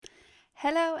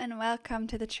Hello and welcome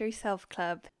to the True Self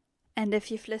Club. And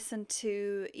if you've listened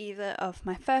to either of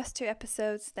my first two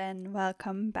episodes, then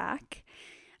welcome back.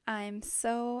 I'm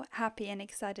so happy and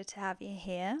excited to have you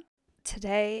here.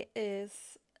 Today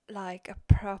is like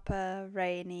a proper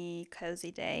rainy, cozy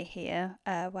day here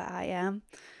where I am.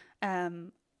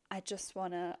 I just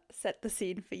want to set the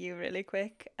scene for you really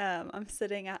quick. I'm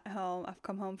sitting at home, I've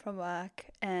come home from work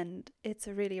and it's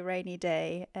a really rainy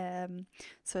day.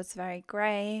 So it's very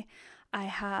grey. I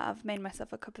have made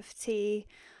myself a cup of tea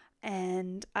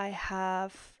and I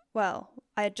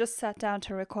just sat down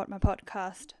to record my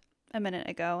podcast a minute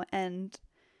ago, and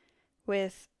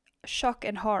with shock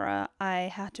and horror, I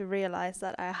had to realize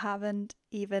that I haven't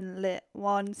even lit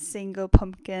one single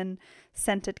pumpkin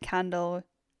scented candle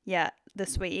yet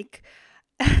this week.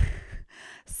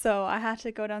 So I had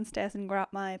to go downstairs and grab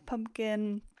my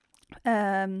pumpkin,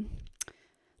 not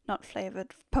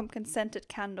flavored, pumpkin scented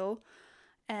candle.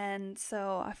 And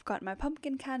so I've got my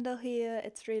pumpkin candle here.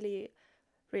 It's really,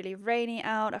 really rainy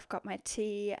out. I've got my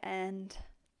tea and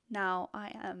now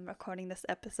I am recording this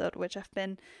episode, which I've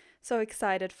been so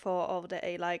excited for all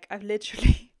day. I've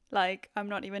literally, I'm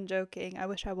not even joking. I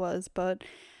wish I was, but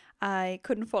I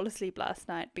couldn't fall asleep last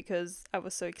night because I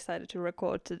was so excited to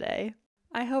record today.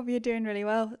 I hope you're doing really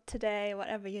well today,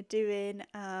 whatever you're doing,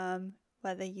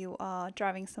 whether you are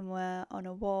driving somewhere on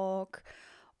a walk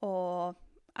or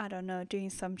I don't know, doing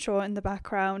some chore in the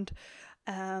background.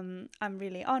 I'm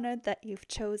really honored that you've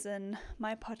chosen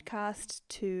my podcast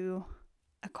to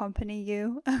accompany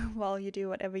you while you do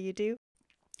whatever you do.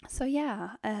 So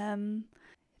yeah,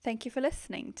 thank you for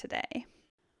listening today.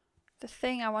 The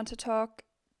thing I want to talk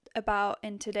about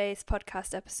in today's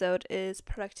podcast episode is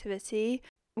productivity.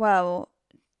 Well,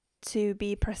 to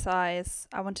be precise,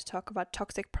 I want to talk about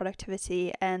toxic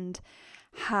productivity and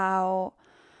how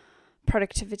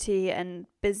productivity and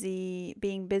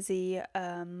being busy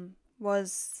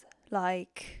was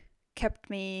kept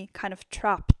me kind of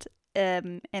trapped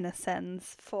in a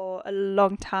sense for a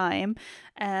long time,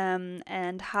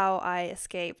 and how I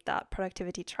escaped that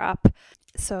productivity trap.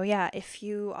 So yeah, if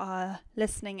you are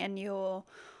listening and you're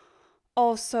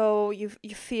also you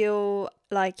feel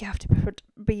like you have to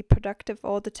be productive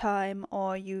all the time,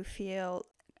 or you feel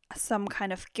some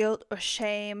kind of guilt or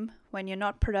shame when you're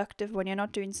not productive, when you're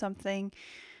not doing something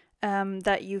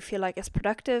that you feel like is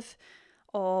productive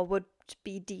or would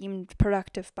be deemed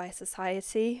productive by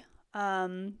society,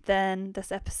 then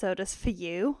this episode is for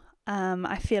you.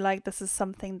 I feel like this is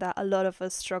something that a lot of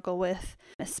us struggle with,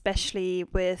 especially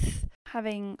with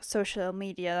having social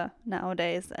media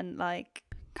nowadays and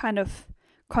kind of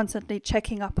constantly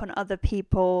checking up on other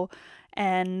people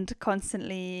and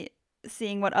constantly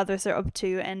seeing what others are up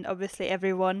to. And obviously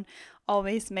everyone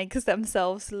always makes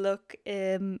themselves look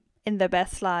in the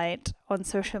best light on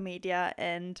social media,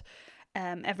 and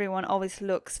everyone always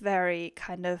looks very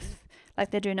kind of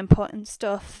like they're doing important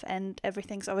stuff and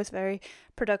everything's always very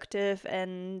productive,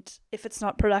 and if it's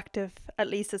not productive, at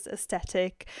least it's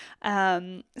aesthetic.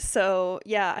 So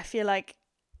yeah, I feel like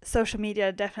social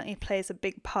media definitely plays a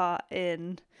big part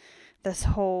in this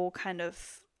whole kind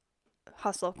of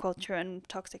hustle culture and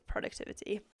toxic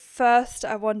productivity. First,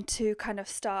 I want to kind of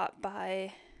start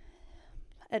by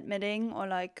admitting or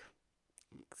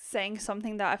saying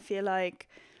something that I feel like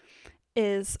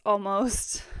is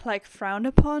almost frowned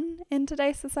upon in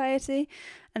today's society,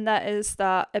 and that is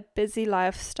that a busy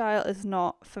lifestyle is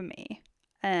not for me,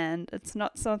 and it's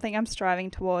not something I'm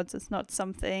striving towards. It's not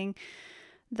something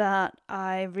that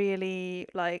I really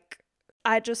like.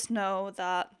 I just know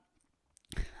that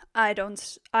I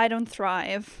don't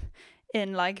thrive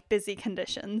in busy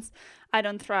conditions. I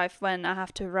don't thrive when I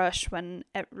have to rush, when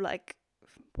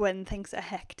things are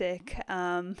hectic,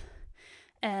 and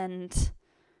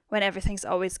when everything's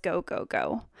always go, go,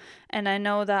 go. And I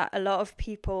know that a lot of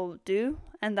people do,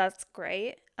 and that's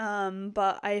great.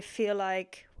 But I feel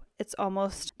like it's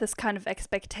almost this kind of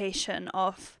expectation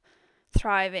of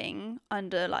thriving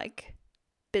under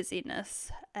busyness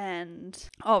and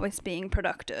always being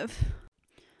productive.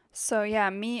 So yeah,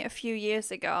 me a few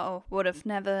years ago would have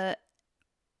never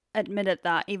admitted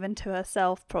that, even to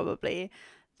herself probably,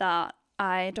 that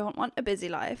I don't want a busy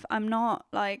life. I'm not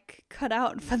cut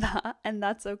out for that, and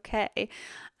that's okay.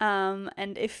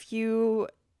 And if you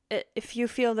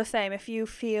feel the same, if you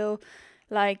feel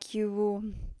like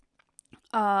you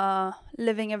are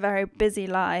living a very busy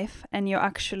life and you're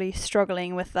actually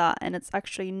struggling with that, and it's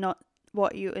actually not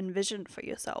what you envisioned for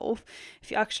yourself,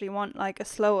 if you actually want a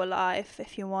slower life,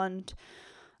 if you want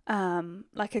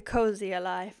a cozier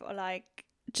life, or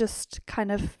just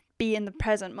kind of be in the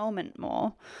present moment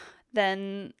more,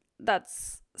 then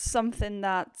that's something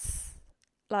that's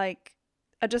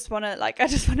I just want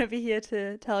to be here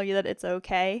to tell you that it's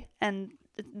okay, and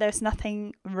there's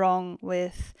nothing wrong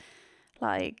with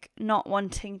like not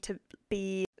wanting to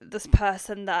be this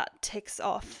person that ticks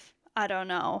off, I don't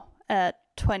know, a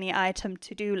 20 item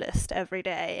to-do list every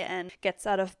day and gets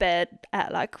out of bed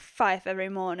at like 5 every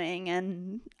morning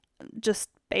and just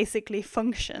basically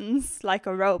functions like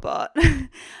a robot.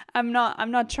 I'm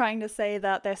not trying to say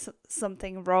that there's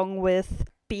something wrong with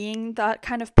being that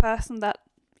kind of person that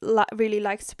really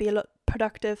likes to be a lot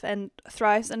productive and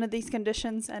thrives under these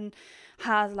conditions and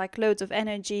has like loads of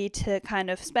energy to kind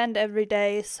of spend every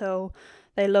day, so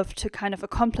they love to kind of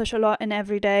accomplish a lot in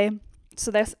every day.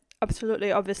 So there's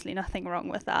absolutely obviously nothing wrong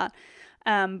with that,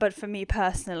 but for me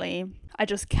personally, I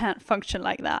just can't function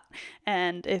like that.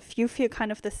 And if you feel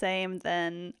kind of the same,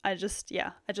 then I just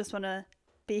want to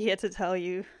be here to tell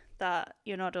you that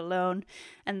you're not alone,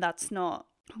 and that's not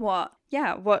what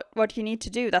you need to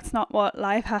do. That's not what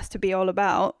life has to be all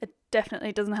about. It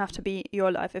definitely doesn't have to be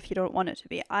your life if you don't want it to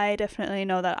be. I definitely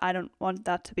know that I don't want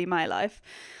that to be my life,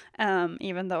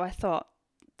 even though I thought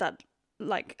that,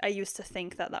 like, I used to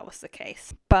think that that was the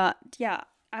case. But yeah,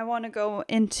 I want to go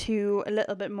into a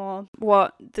little bit more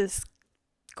what this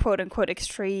quote-unquote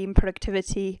extreme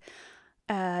productivity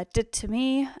did to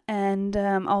me, and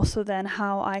also then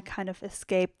how I kind of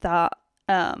escaped that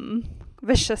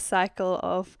vicious cycle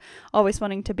of always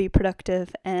wanting to be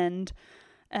productive and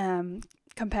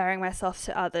comparing myself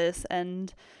to others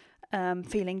and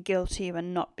feeling guilty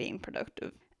when not being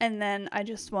productive. And then I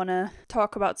just want to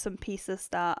talk about some pieces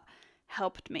that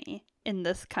helped me in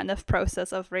this kind of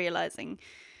process of realizing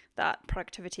that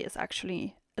productivity is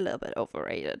actually a little bit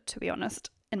overrated, to be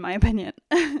honest, in my opinion.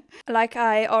 Like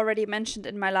I already mentioned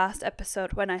in my last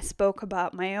episode when I spoke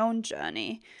about my own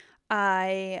journey,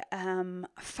 I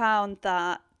found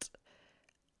that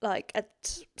like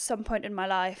at some point in my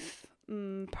life,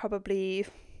 probably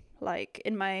like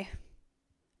in my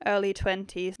early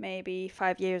 20s, maybe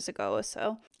 5 years ago or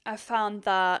so, I found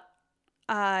that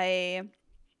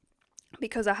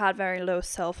because I had very low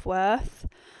self-worth,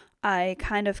 I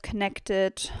kind of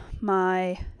connected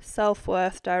my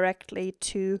self-worth directly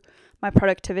to my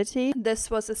productivity. This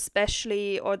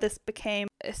became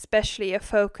especially a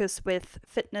focus with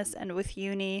fitness and with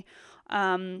uni.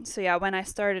 So yeah, when I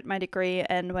started my degree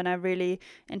and when I really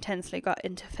intensely got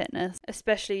into fitness,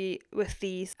 especially with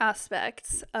these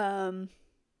aspects,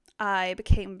 I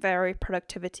became very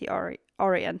productivity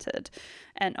oriented,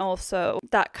 and also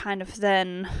that kind of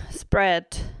then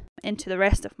spread into the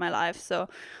rest of my life. So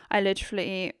I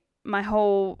literally, my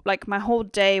whole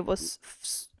day was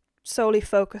solely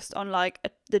focused on like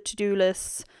the to-do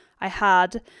lists I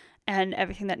had and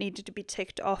everything that needed to be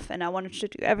ticked off, and I wanted to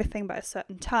do everything by a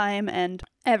certain time, and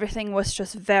everything was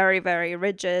just very, very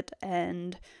rigid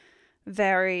and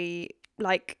very,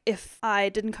 like, if I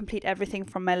didn't complete everything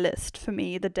from my list, for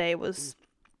me the day was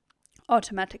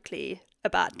automatically a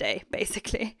bad day,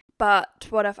 basically. But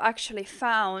what I've actually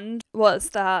found was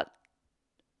that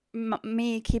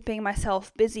me keeping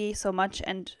myself busy so much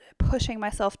and pushing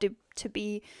myself to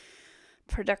be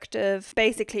productive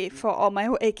basically for all my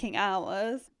waking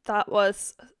hours, that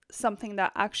was something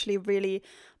that actually really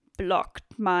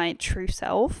blocked my true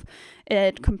self.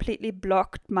 It completely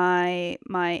blocked my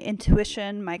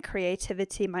intuition, my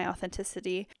creativity, my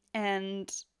authenticity.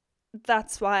 And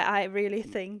that's why I really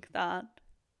think that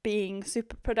being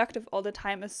super productive all the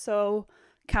time is so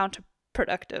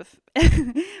counterproductive.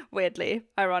 Weirdly,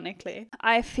 ironically,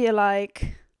 I feel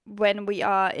like when we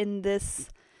are in this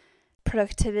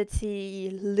productivity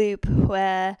loop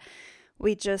where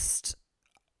we just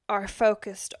are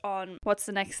focused on what's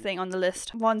the next thing on the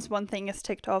list, once one thing is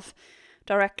ticked off,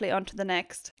 directly onto the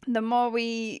next, the more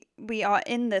we are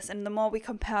in this and the more we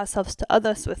compare ourselves to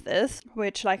others with this,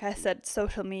 which, like I said,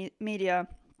 social media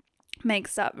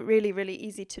makes that really, really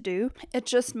easy to do. It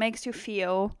just makes you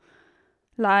feel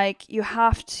like you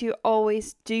have to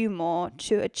always do more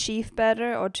to achieve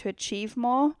better or to achieve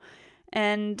more.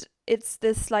 And it's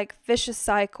this like vicious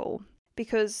cycle,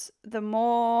 because the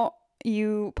more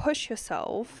you push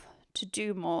yourself to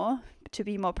do more, to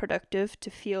be more productive, to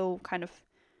feel kind of,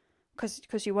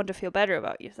 because you want to feel better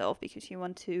about yourself, because you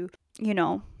want to,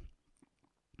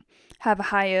 have a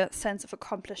higher sense of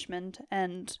accomplishment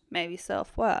and maybe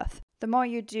self-worth. The more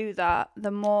you do that, the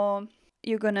more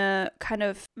you're gonna kind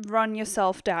of run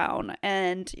yourself down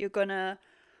and you're gonna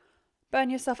burn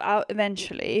yourself out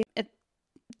eventually. It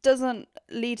doesn't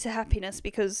lead to happiness,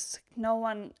 because no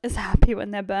one is happy when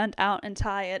they're burnt out and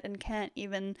tired and can't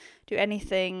even do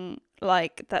anything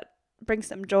like that brings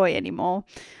them joy anymore.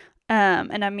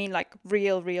 And I mean like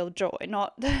real joy,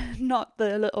 not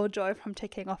the little joy from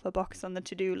ticking off a box on the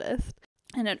to-do list.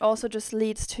 And it also just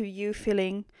leads to you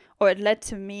feeling, or it led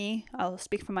to me, I'll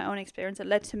speak from my own experience, it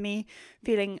led to me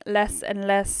feeling less and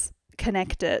less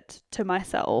connected to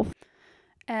myself.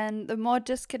 And the more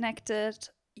disconnected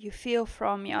you feel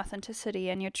from your authenticity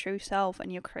and your true self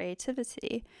and your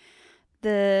creativity,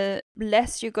 the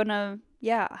less you're gonna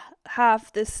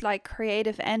have this like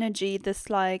creative energy, this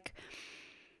like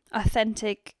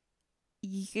authentic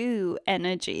you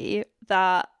energy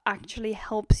that actually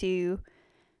helps you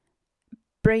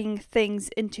bring things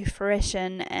into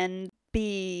fruition and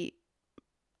bring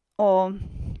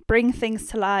things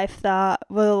to life that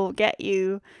will get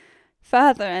you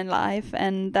further in life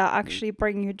and that actually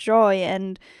bring you joy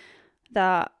and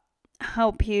that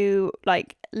help you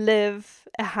like live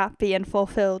a happy and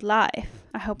fulfilled life.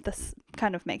 I hope this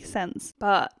kind of makes sense.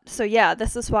 But so yeah,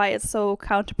 this is why it's so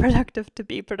counterproductive to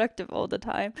be productive all the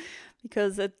time,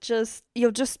 because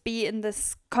you'll just be in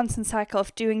this constant cycle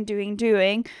of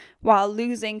doing while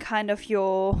losing kind of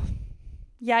your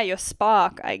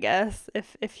spark, I guess,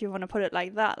 if you want to put it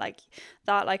like that, like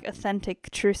authentic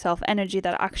true self energy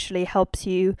that actually helps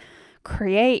you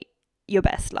create your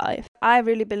best life. I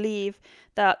really believe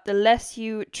that the less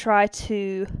you try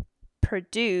to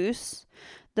produce,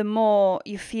 the more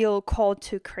you feel called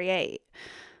to create.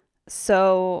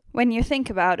 So when you think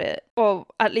about it, or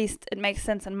at least it makes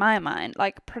sense in my mind,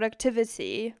 like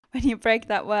productivity, when you break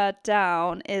that word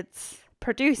down, it's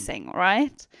producing,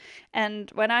 right? And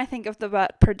when I think of the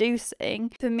word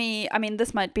producing, for me, I mean,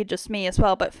 this might be just me as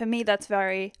well, but for me, that's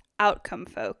very outcome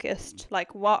focused.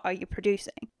 Like, what are you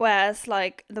producing? Whereas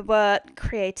like the word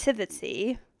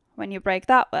creativity, when you break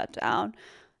that word down,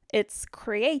 it's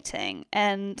creating.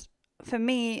 And for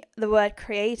me, the word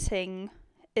creating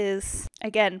is,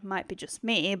 again, might be just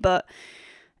me, but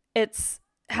it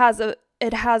has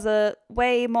a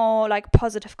way more like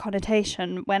positive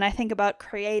connotation. When I think about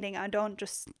creating, I don't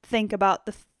just think about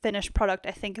the finished product.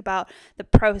 I think about the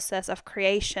process of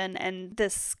creation and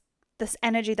this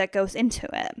energy that goes into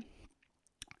it.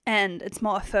 And it's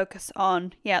more a focus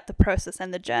on the process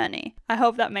and the journey. I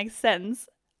hope that makes sense.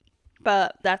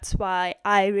 But that's why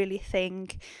I really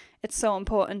think it's so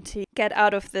important to get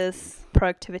out of this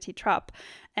productivity trap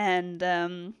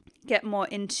and get more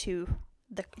into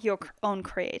your own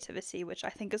creativity, which I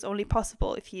think is only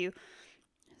possible if you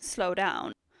slow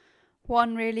down.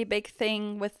 One really big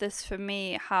thing with this for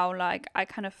me, how like I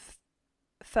kind of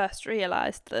first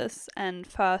realized this and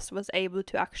first was able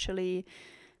to actually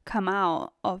come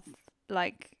out of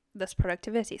like this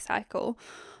productivity cycle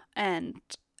and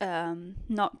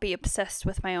not be obsessed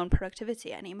with my own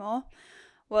productivity anymore,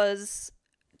 was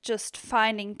just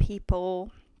finding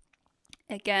people.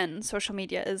 Again, social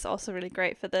media is also really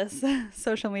great for this.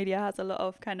 Social media has a lot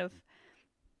of kind of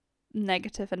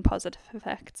negative and positive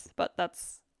effects, but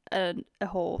that's a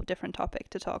whole different topic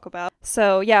to talk about.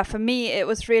 So yeah, for me, it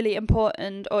was really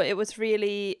important, or it was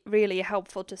really, really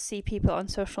helpful to see people on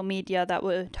social media that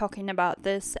were talking about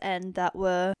this and that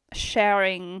were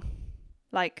sharing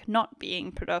like not being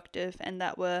productive and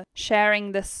that were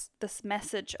sharing this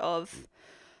message of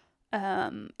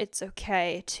it's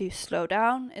okay to slow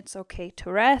down, it's okay to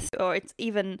rest, or it's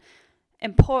even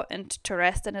important to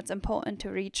rest and it's important to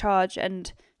recharge,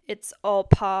 and it's all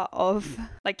part of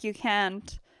like you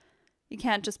can't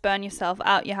just burn yourself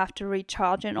out. You have to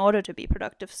recharge in order to be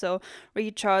productive. So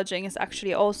recharging is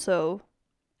actually also,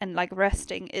 and like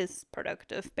resting is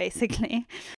productive, basically.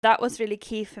 That was really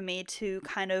key for me to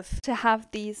kind of to have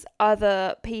these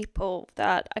other people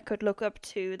that I could look up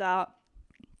to that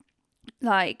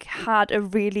like had a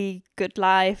really good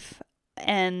life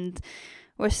and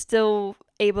were still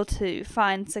able to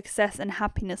find success and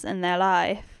happiness in their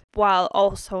life while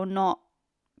also not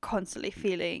constantly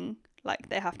feeling like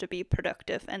they have to be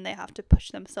productive and they have to push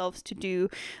themselves to do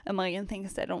a million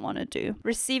things they don't want to do.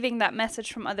 Receiving that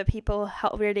message from other people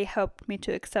really helped me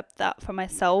to accept that for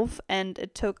myself, and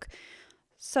it took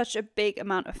such a big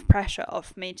amount of pressure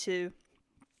off me to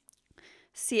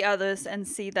see others and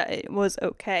see that it was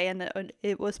okay and that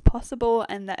it was possible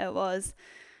and that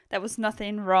there was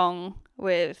nothing wrong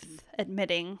with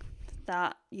admitting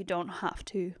that you don't have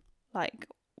to like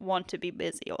want to be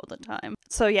busy all the time.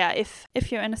 So yeah,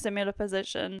 if you're in a similar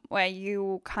position where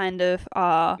you kind of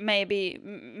are, maybe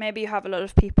you have a lot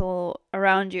of people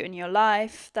around you in your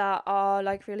life that are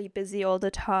like really busy all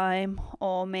the time,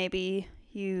 or maybe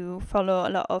you follow a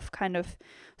lot of kind of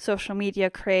social media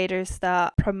creators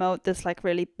that promote this like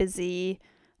really busy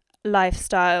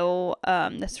lifestyle,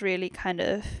 this really kind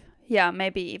of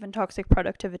maybe even toxic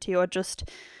productivity or just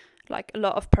like a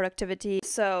lot of productivity.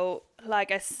 So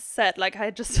like I said, like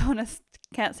I just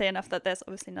can't say enough that there's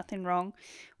obviously nothing wrong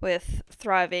with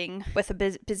thriving with a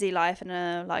busy life and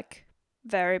a like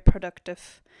very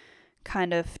productive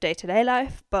kind of day-to-day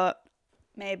life, but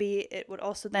maybe it would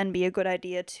also then be a good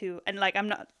idea to, and like I'm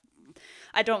not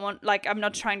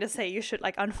trying to say you should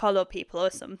like unfollow people or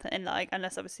something, like,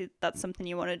 unless obviously that's something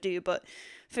you want to do, but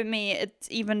for me it's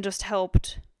even just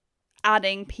helped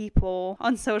adding people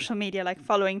on social media, like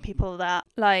following people that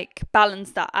like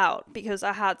balance that out, because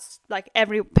I had like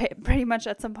pretty much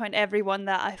at some point everyone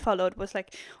that I followed was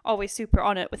like always super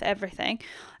on it with everything,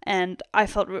 and I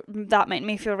felt that made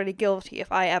me feel really guilty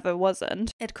if I ever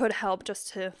wasn't. It could help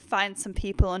just to find some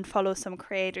people and follow some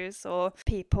creators or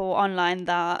people online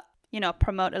that, you know,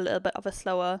 promote a little bit of a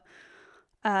slower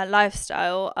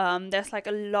lifestyle. There's like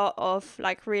a lot of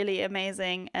like really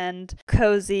amazing and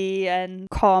cozy and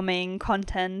calming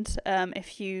content.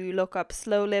 If you look up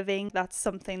slow living, that's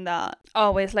something that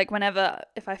always, like, whenever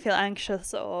if I feel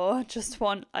anxious or just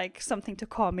want like something to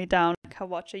calm me down, like, I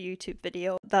watch a YouTube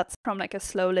video that's from like a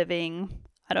slow living,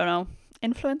 I don't know,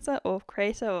 influencer or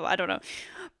creator, or I don't know,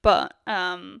 but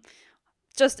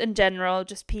just in general,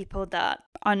 just people that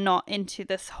are not into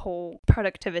this whole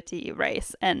productivity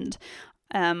race and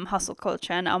hustle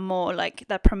culture, and are more like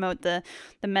that promote the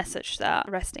message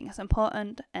that resting is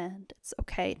important and it's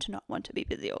okay to not want to be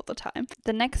busy all the time.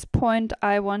 The next point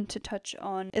I want to touch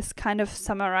on is kind of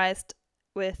summarized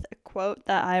with a quote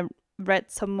that I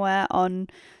read somewhere on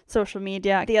social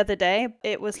media the other day.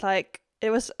 It was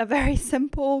a very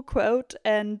simple quote,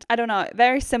 and I don't know,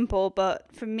 very simple,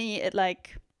 but for me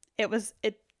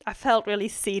I felt really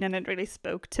seen and it really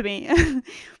spoke to me.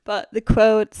 But the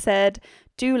quote said,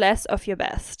 "Do less of your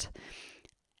best."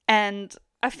 And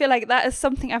I feel like that is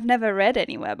something I've never read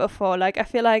anywhere before. Like, I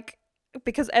feel like,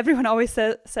 because everyone always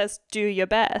says do your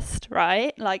best,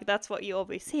 right? Like, that's what you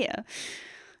always hear.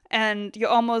 And you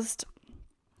almost,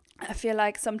 I feel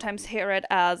like, sometimes hear it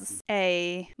as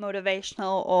a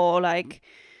motivational, or like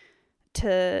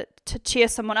to cheer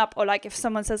someone up, or like if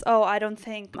someone says, oh, I don't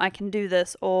think I can do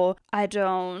this, or I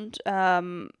don't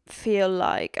feel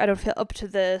up to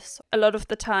this, a lot of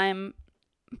the time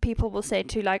people will say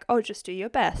to like, oh, just do your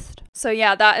best. So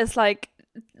yeah, that is like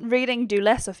reading do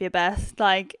less of your best,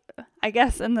 like, I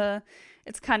guess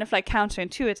it's kind of like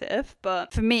counterintuitive,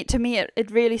 but to me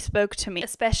it really spoke to me,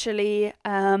 especially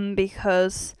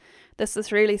because this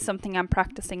is really something I'm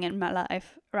practicing in my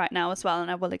life right now as well, and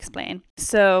I will explain.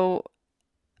 So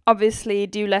obviously,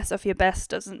 do less of your best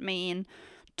doesn't mean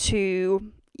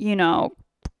to, you know,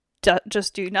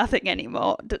 just do nothing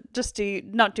anymore,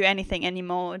 not do anything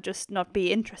anymore, just not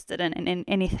be interested in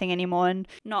anything anymore, and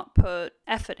not put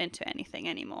effort into anything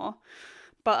anymore.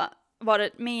 But what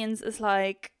it means is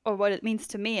like, or what it means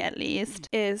to me at least,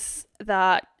 is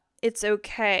that it's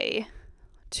okay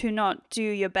to not do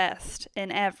your best in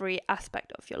every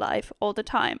aspect of your life all the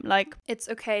time. Like, it's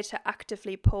okay to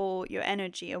actively pull your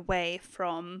energy away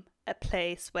from a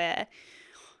place where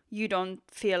you don't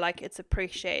feel like it's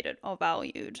appreciated or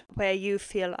valued, where you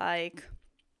feel like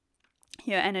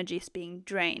your energy is being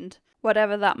drained.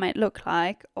 Whatever that might look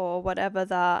like, or whatever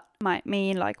that might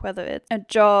mean, like whether it's a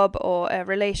job or a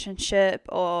relationship,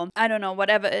 or I don't know,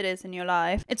 whatever it is in your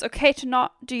life, it's okay to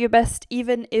not do your best,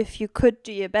 even if you could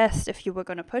do your best if you were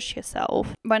going to push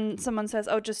yourself. When someone says,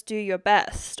 oh, just do your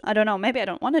best, I don't know, maybe I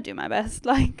don't want to do my best.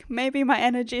 Like, maybe my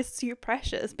energy is too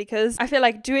precious, because I feel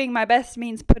like doing my best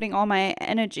means putting all my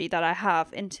energy that I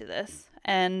have into this,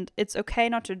 and it's okay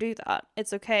not to do that.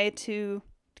 It's okay to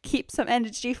keep some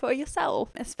energy for yourself,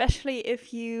 especially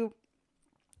if you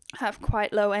have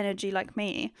quite low energy like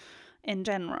me in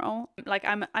general. Like,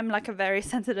 I'm like a very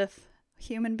sensitive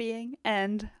human being,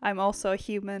 and I'm also a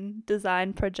human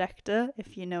design projector.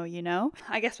 If you know, you know.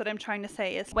 I guess what I'm trying to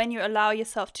say is, when you allow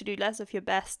yourself to do less of your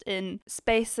best in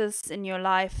spaces in your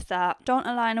life that don't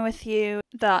align with you,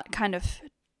 that kind of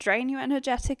drain you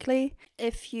energetically,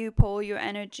 if you pull your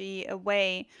energy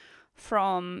away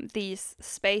from these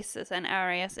spaces and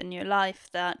areas in your life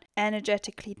that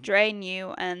energetically drain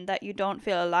you and that you don't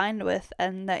feel aligned with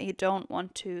and that you don't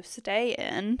want to stay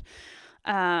in,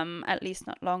 at least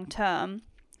not long term,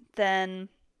 then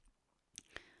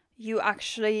you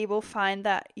actually will find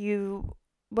that you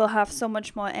will have so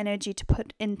much more energy to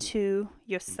put into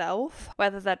yourself,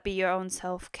 whether that be your own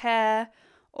self-care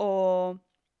or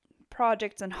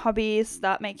projects and hobbies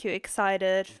that make you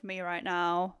excited. For me right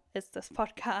now, it's this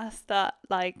podcast that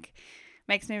like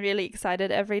makes me really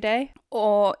excited every day.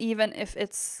 Or even if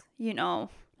it's, you know,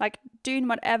 like doing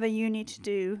whatever you need to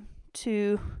do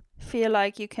to feel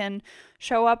like you can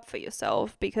show up for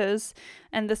yourself, because,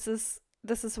 and this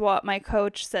is what my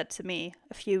coach said to me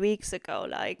a few weeks ago,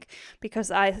 like, because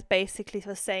I basically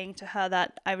was saying to her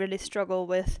that I really struggle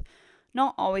with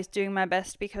not always doing my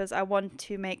best, because I want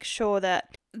to make sure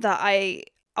that I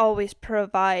always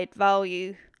provide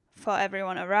value for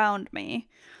everyone around me.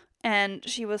 And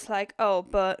she was like, oh,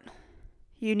 but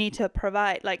you need to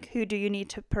provide, like, who do you need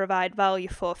to provide value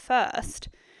for first?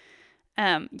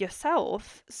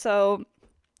 Yourself. So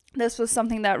this was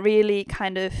something that really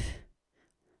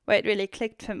where it really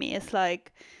clicked for me. It's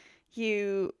like,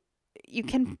 you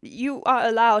are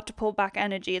allowed to pull back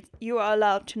energy. You are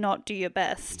allowed to not do your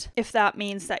best, if that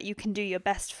means that you can do your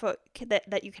best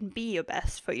that you can be your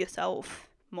best for yourself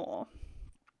more,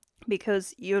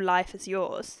 because your life is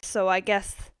yours. So I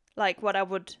guess, like, what I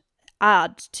would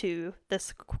add to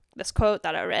this quote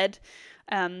that I read,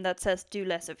 that says do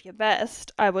less of your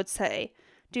best, I would say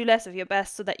do less of your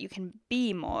best so that you can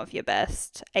be more of your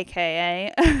best,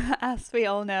 aka as we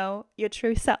all know, your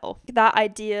true self. That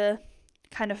idea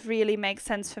kind of really makes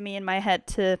sense for me in my head.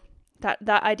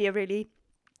 That idea really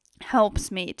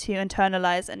helps me to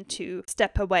internalize and to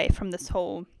step away from this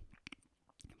whole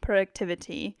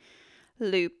productivity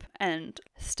loop and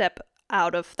step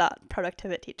out of that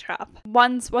productivity trap.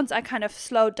 Once I kind of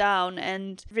slowed down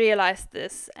and realized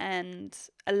this and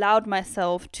allowed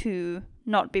myself to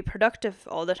not be productive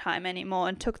all the time anymore,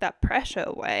 and took that pressure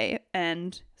away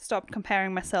and stopped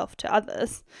comparing myself to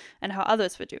others and how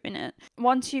others were doing it.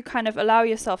 Once you kind of allow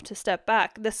yourself to step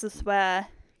back, this is where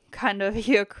kind of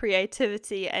your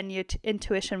creativity and your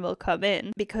intuition will come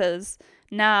in, because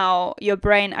now your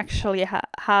brain actually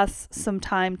has some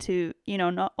time to,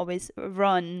 not always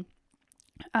run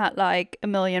at like a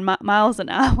million miles an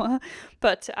hour,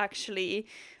 but to actually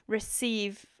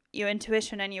receive your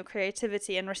intuition and your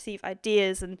creativity and receive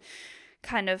ideas and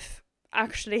kind of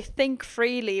actually think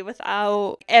freely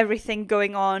without everything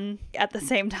going on at the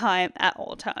same time at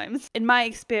all times. In my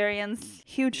experience,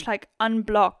 huge like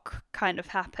unblock kind of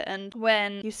happened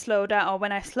when you slow down, or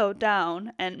when I slowed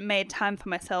down and made time for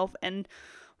myself and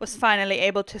was finally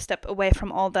able to step away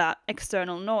from all that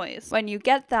external noise. When you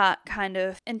get that kind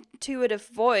of intuitive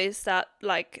voice that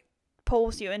like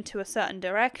pulls you into a certain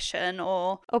direction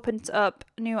or opens up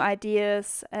new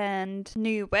ideas and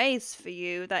new ways for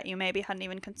you that you maybe hadn't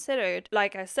even considered.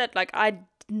 Like I said, like I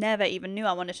never even knew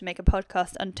I wanted to make a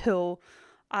podcast until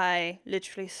I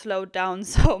literally slowed down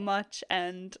so much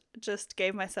and just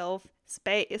gave myself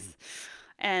space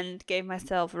and gave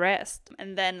myself rest.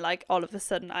 And then like all of a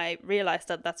sudden I realized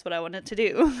that that's what I wanted to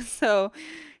do. So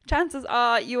chances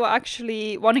are you are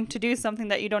actually wanting to do something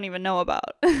that you don't even know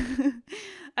about.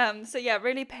 So yeah,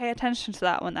 really pay attention to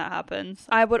that when that happens.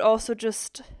 I would also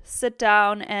just sit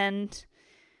down and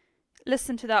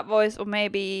listen to that voice, or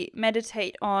maybe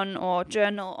meditate on or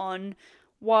journal on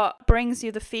what brings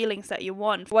you the feelings that you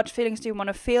want. What feelings do you want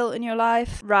to feel in your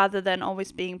life, rather than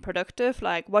always being productive?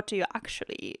 Like, what do you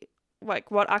actually,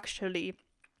 like, what actually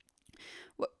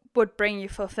would bring you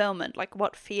fulfillment? Like,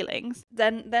 what feelings?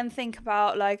 Then think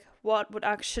about like what would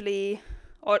actually,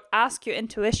 or ask your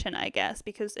intuition, I guess,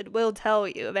 because it will tell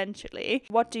you eventually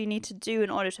what do you need to do in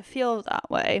order to feel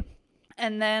that way.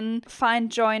 And then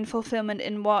find joy and fulfillment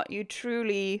in what you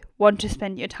truly want to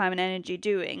spend your time and energy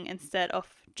doing, instead of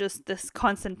just this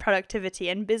constant productivity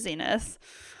and busyness.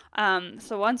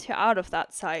 So once you're out of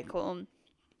that cycle,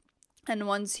 and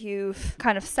once you've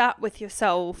kind of sat with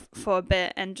yourself for a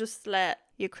bit and just let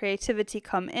your creativity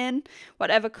come in,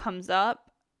 whatever comes up,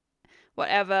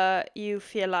 whatever you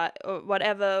feel like, or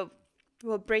whatever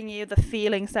will bring you the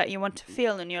feelings that you want to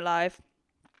feel in your life,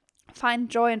 find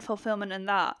joy and fulfillment in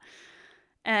that,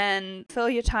 and fill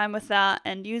your time with that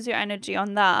and use your energy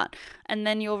on that. And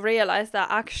then you'll realize that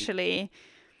actually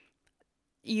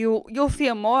you'll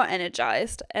feel more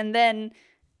energized, and then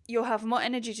you'll have more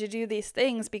energy to do these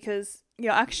things, because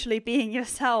you're actually being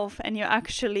yourself and you're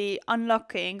actually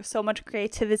unlocking so much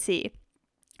creativity.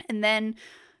 And then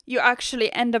you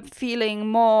actually end up feeling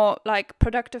more like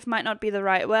productive. Might not be the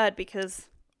right word, because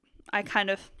I kind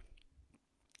of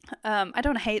I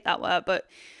don't hate that word, but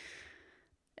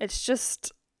it's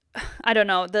just, I don't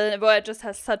know, the word just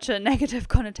has such a negative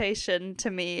connotation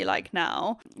to me like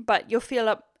now. But you'll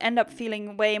end up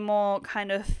feeling way more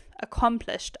kind of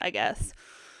accomplished, I guess,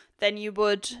 than you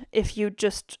would if you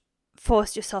just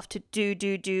forced yourself to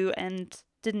do and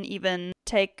didn't even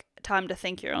take time to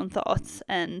think your own thoughts,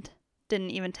 and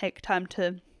didn't even take time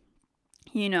to,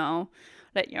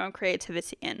 let your own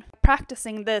creativity in.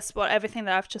 Practicing everything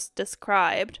that I've just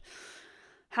described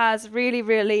has really,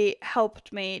 really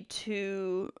helped me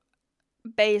to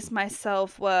base my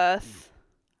self-worth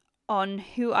on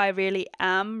who I really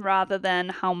am, rather than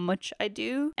how much I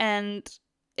do. And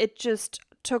it just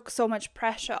took so much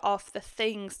pressure off the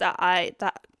things that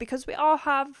because we all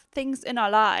have things in our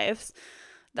lives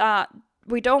that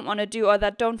we don't want to do or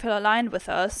that don't feel aligned with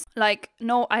us. Like,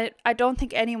 no, I don't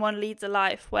think anyone leads a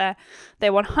life where they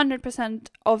 100%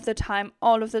 of the time,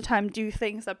 all of the time, do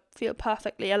things that feel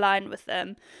perfectly aligned with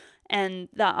them and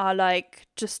that are like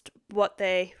just what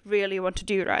they really want to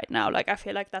do right now. Like, I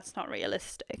feel like that's not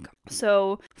realistic.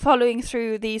 So following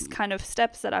through these kind of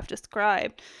steps that I've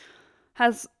described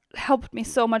has helped me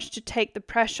so much to take the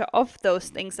pressure off those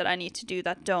things that I need to do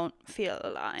that don't feel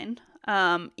aligned.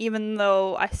 Even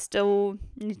though I still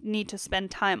need to spend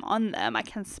time on them, I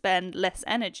can spend less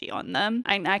energy on them,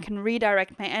 and I can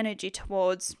redirect my energy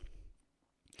towards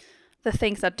the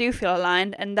things that do feel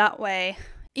aligned. And that way,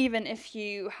 even if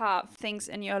you have things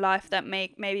in your life that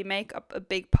maybe make up a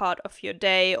big part of your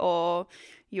day or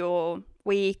your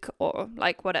week or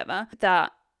like whatever,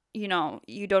 that you know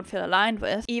you don't feel aligned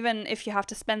with, even if you have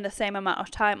to spend the same amount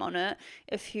of time on it,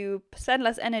 if you spend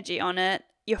less energy on it,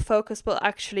 your focus will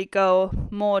actually go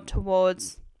more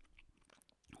towards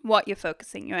what you're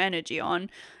focusing your energy on,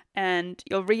 and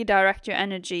you'll redirect your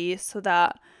energy so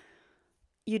that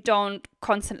you don't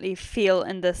constantly feel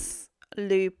in this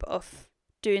loop of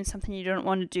doing something you don't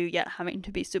want to do yet having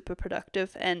to be super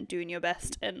productive and doing your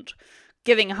best and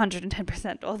giving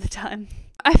 110% all the time.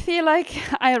 I feel like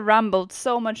I rambled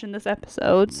so much in this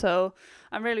episode, so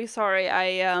I'm really sorry.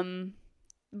 I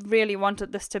really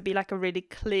wanted this to be like a really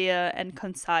clear and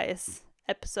concise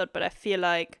episode, but I feel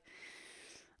like,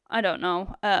 I don't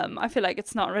know, I feel like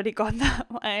it's not really gone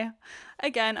that way.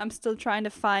 Again, I'm still trying to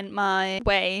find my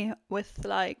way with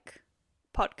like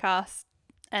podcasts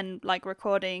and like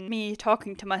recording me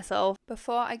talking to myself.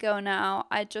 Before I go now,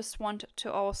 I just wanted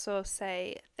to also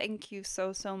say thank you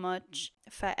so much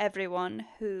for everyone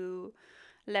who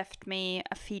left me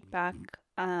a feedback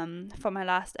for my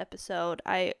last episode.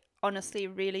 I honestly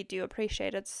really do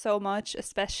appreciate it so much,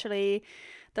 especially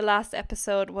the last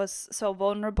episode was so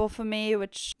vulnerable for me,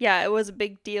 which, yeah, it was a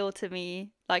big deal to me,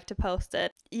 like, to post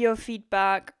it. Your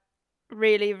feedback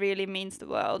really means the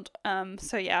world.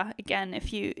 So yeah, again,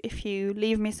 if you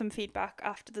leave me some feedback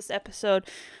after this episode,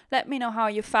 let me know how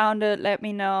you found it. Let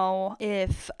me know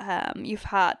if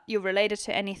you related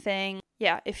to anything.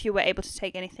 Yeah, if you were able to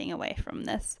take anything away from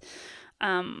this.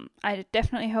 I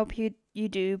definitely hope you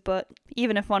do, but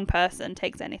even if one person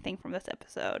takes anything from this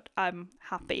episode, I'm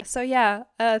happy. So yeah,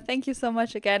 thank you so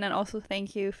much again, and also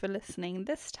thank you for listening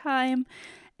this time.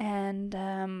 And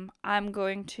I'm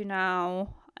going to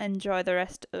now enjoy the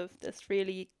rest of this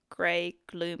really grey,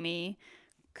 gloomy,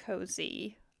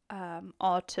 cozy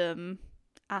autumn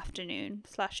afternoon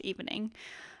 / evening.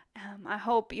 I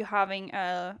hope you're having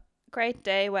a great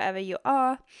day wherever you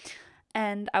are,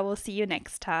 and I will see you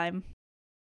next time.